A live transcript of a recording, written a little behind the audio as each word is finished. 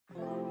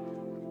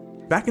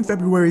Back in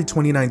February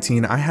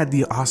 2019, I had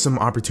the awesome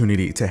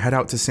opportunity to head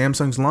out to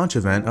Samsung's launch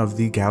event of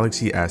the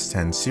Galaxy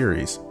S10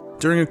 series.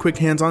 During a quick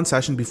hands-on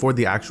session before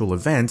the actual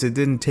event, it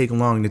didn't take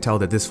long to tell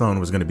that this phone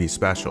was going to be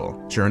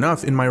special. Sure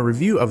enough, in my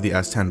review of the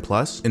S10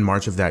 Plus in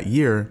March of that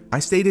year, I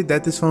stated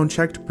that this phone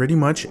checked pretty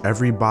much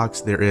every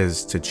box there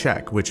is to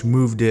check, which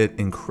moved it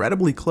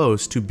incredibly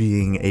close to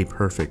being a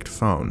perfect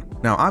phone.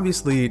 Now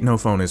obviously, no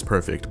phone is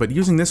perfect, but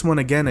using this one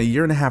again a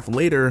year and a half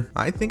later,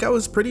 I think I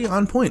was pretty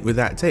on point with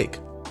that take.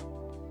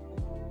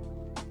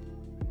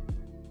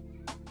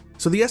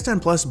 So the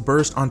S10 Plus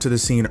burst onto the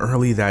scene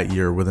early that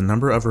year with a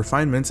number of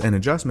refinements and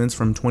adjustments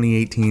from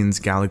 2018's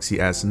Galaxy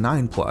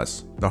S9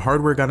 Plus. The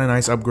hardware got a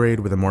nice upgrade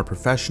with a more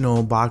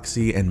professional,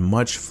 boxy, and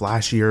much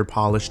flashier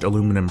polished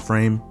aluminum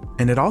frame.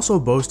 And it also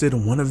boasted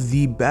one of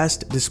the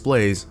best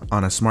displays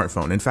on a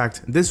smartphone. In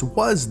fact, this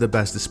was the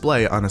best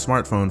display on a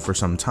smartphone for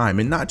some time,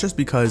 and not just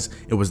because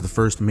it was the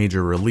first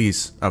major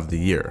release of the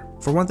year.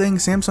 For one thing,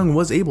 Samsung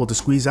was able to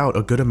squeeze out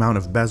a good amount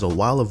of bezel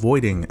while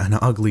avoiding an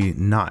ugly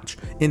notch,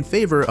 in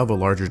favor of a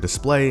larger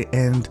display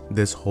and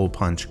this hole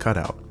punch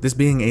cutout. This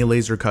being a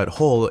laser cut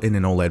hole in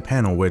an OLED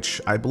panel,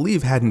 which I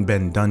believe hadn't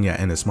been done yet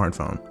in a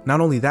smartphone.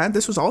 Not only that,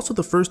 this was also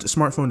the first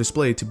smartphone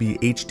display to be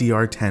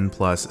HDR10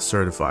 Plus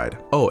certified.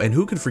 Oh, and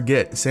who could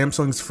forget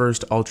Samsung's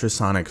first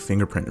ultrasonic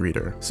fingerprint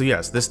reader. So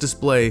yes, this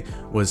display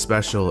was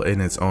special in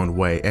its own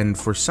way, and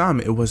for some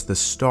it was the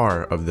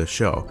star of the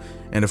show.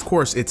 And of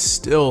course, it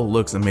still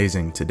looks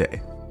amazing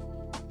today.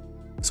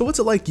 So what's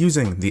it like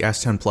using the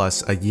S10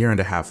 Plus a year and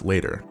a half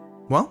later?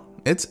 Well,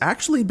 it's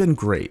actually been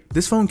great.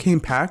 This phone came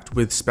packed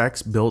with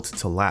specs built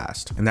to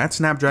last, and that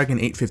Snapdragon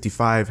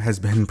 855 has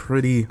been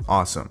pretty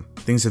awesome.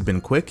 Things have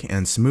been quick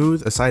and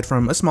smooth, aside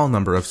from a small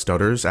number of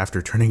stutters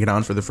after turning it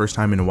on for the first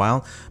time in a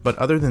while, but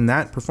other than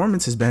that,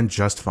 performance has been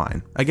just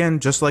fine. Again,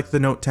 just like the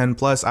Note 10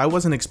 Plus, I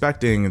wasn't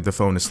expecting the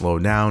phone to slow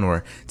down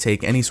or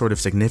take any sort of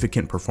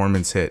significant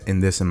performance hit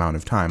in this amount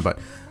of time, but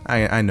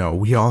I know,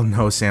 we all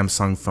know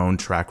Samsung phone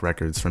track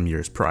records from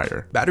years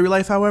prior. Battery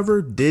life, however,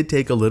 did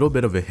take a little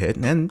bit of a hit,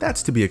 and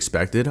that's to be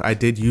expected. I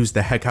did use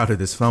the heck out of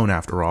this phone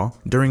after all.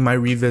 During my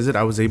revisit,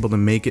 I was able to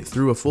make it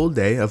through a full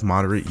day of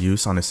moderate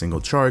use on a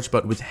single charge,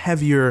 but with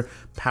heavier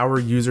power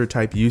user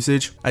type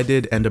usage, I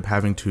did end up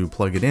having to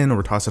plug it in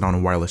or toss it on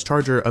a wireless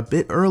charger a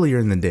bit earlier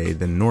in the day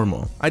than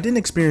normal. I didn't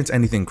experience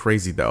anything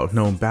crazy though,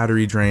 no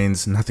battery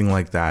drains, nothing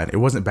like that. It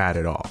wasn't bad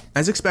at all.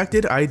 As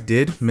expected, I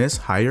did miss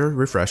higher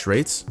refresh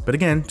rates, but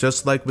again,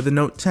 just like with the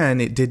Note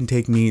 10, it didn't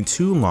take me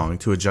too long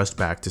to adjust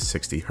back to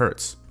 60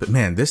 Hz. But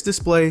man, this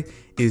display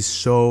is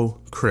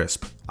so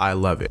crisp. I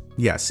love it.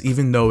 Yes,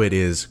 even though it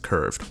is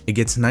curved. It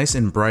gets nice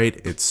and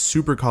bright, it's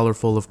super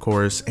colorful of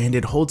course, and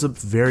it holds up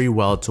very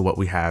well to what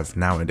we have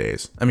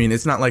nowadays. I mean,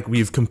 it's not like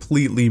we've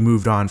completely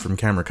moved on from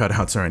camera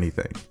cutouts or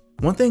anything.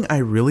 One thing I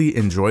really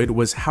enjoyed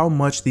was how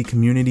much the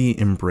community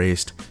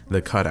embraced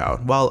the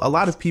cutout. While a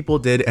lot of people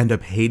did end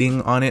up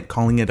hating on it,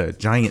 calling it a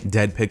giant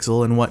dead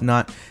pixel and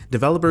whatnot,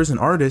 developers and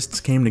artists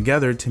came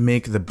together to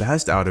make the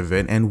best out of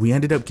it, and we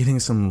ended up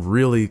getting some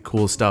really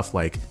cool stuff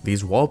like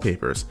these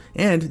wallpapers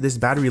and this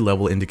battery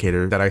level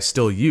indicator that I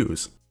still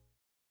use.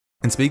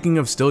 And speaking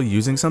of still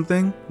using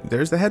something,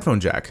 there's the headphone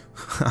jack.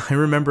 I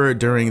remember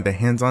during the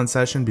hands-on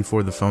session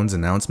before the phone's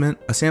announcement,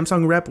 a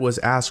Samsung rep was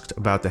asked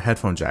about the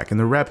headphone jack, and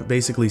the rep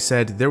basically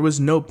said there was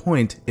no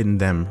point in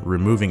them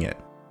removing it.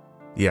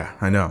 Yeah,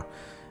 I know.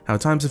 How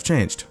times have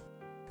changed.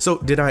 So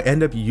did I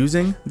end up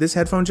using this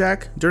headphone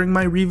jack during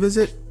my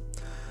revisit?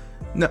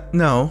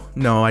 No,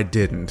 I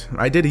didn't.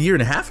 I did a year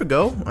and a half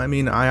ago. I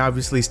mean, I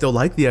obviously still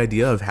like the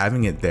idea of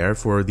having it there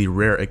for the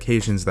rare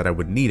occasions that I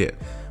would need it.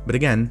 But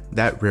again,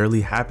 that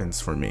rarely happens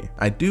for me.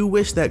 I do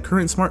wish that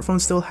current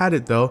smartphones still had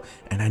it though,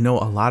 and I know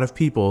a lot of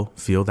people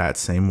feel that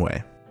same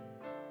way.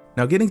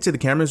 Now getting to the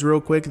cameras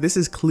real quick, this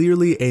is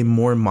clearly a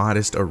more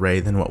modest array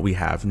than what we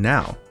have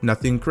now.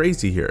 Nothing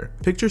crazy here.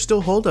 Pictures still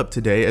hold up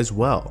today as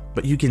well,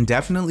 but you can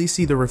definitely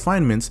see the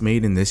refinements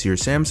made in this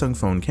year's Samsung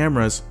phone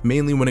cameras,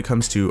 mainly when it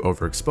comes to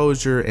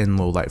overexposure and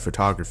low light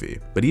photography.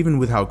 But even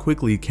with how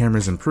quickly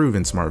cameras improve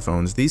in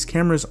smartphones, these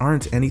cameras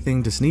aren't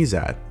anything to sneeze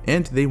at,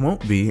 and they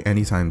won't be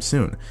anytime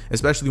soon,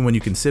 especially when you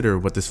consider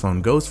what this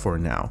phone goes for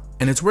now.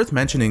 And it's worth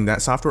mentioning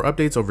that software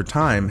updates over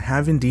time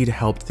have indeed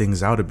helped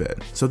things out a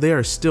bit, so they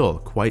are still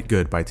quite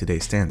good by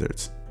today's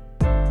standards.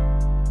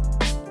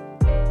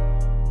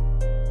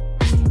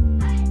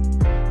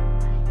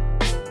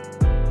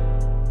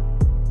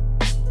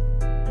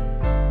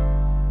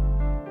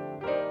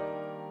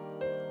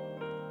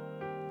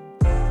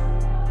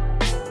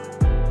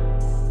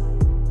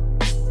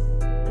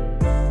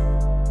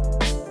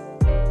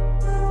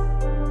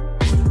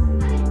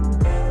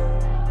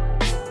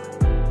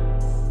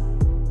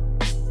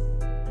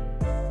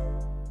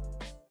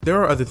 There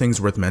are other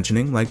things worth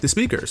mentioning, like the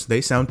speakers.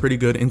 They sound pretty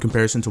good in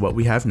comparison to what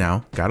we have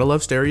now. Gotta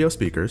love stereo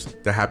speakers.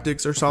 The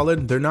haptics are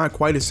solid. They're not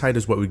quite as tight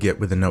as what we get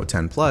with the Note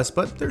 10 Plus,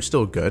 but they're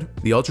still good.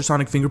 The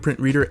ultrasonic fingerprint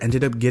reader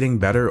ended up getting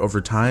better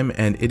over time,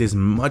 and it is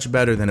much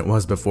better than it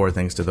was before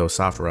thanks to those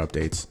software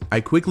updates.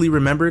 I quickly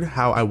remembered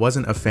how I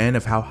wasn't a fan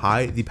of how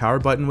high the power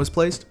button was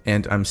placed,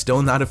 and I'm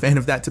still not a fan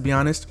of that, to be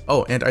honest.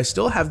 Oh, and I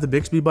still have the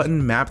Bixby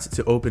button mapped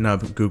to open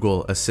up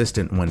Google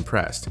Assistant when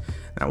pressed.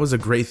 That was a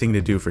great thing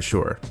to do for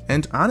sure.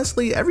 And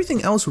honestly,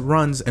 everything else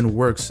runs and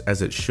works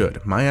as it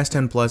should. My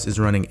S10 Plus is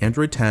running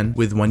Android 10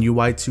 with One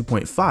UI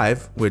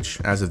 2.5,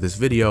 which as of this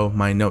video,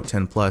 my Note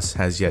 10 Plus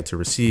has yet to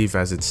receive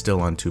as it's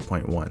still on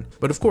 2.1.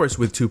 But of course,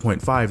 with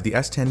 2.5, the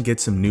S10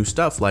 gets some new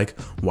stuff like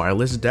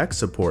wireless DeX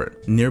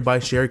support. Nearby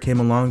Share came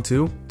along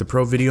too. The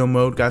Pro Video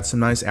mode got some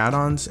nice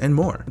add-ons and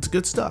more. It's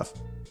good stuff.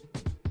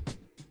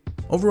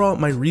 Overall,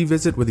 my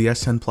revisit with the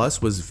S10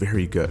 Plus was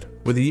very good.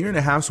 With a year and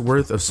a half's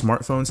worth of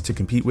smartphones to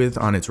compete with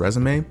on its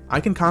resume, I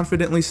can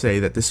confidently say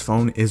that this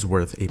phone is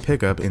worth a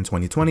pickup in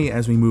 2020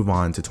 as we move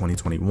on to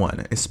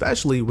 2021,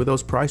 especially with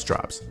those price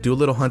drops. Do a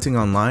little hunting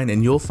online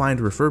and you'll find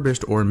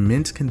refurbished or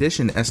mint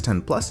condition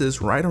S10 Pluses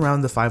right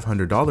around the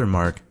 $500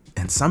 mark,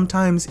 and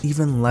sometimes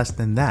even less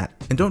than that.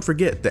 And don't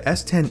forget, the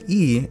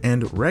S10e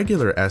and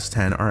regular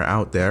S10 are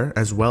out there,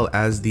 as well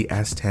as the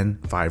S10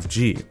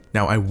 5G.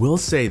 Now, I will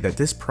say that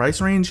this price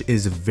range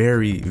is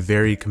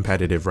very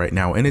competitive right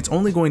now, and it's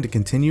only going to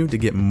continue to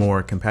get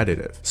more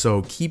competitive,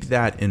 so keep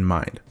that in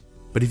mind.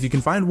 But if you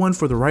can find one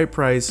for the right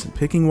price,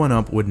 picking one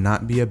up would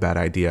not be a bad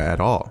idea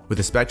at all. With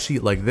a spec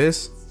sheet like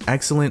this,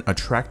 excellent,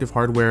 attractive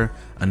hardware,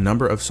 a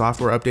number of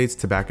software updates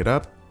to back it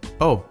up,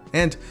 oh,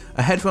 and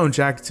a headphone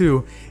jack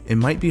too, it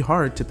might be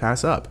hard to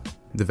pass up.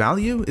 The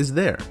value is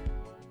there.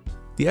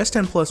 The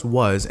S10 Plus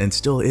was and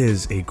still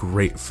is a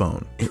great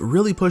phone. It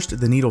really pushed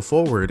the needle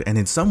forward, and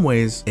in some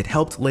ways, it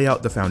helped lay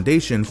out the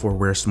foundation for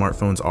where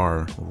smartphones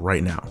are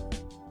right now.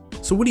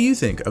 So what do you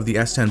think of the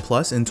S10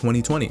 Plus in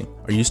 2020?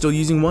 Are you still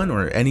using one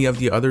or any of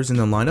the others in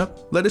the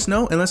lineup? Let us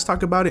know and let's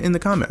talk about it in the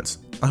comments.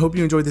 I hope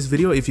you enjoyed this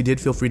video. If you did,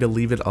 feel free to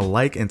leave it a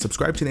like and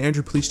subscribe to the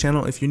Andrew Police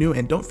channel if you're new,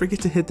 and don't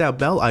forget to hit that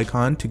bell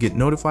icon to get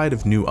notified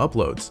of new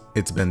uploads.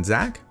 It's been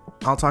Zach.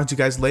 I'll talk to you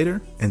guys later,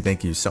 and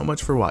thank you so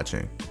much for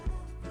watching.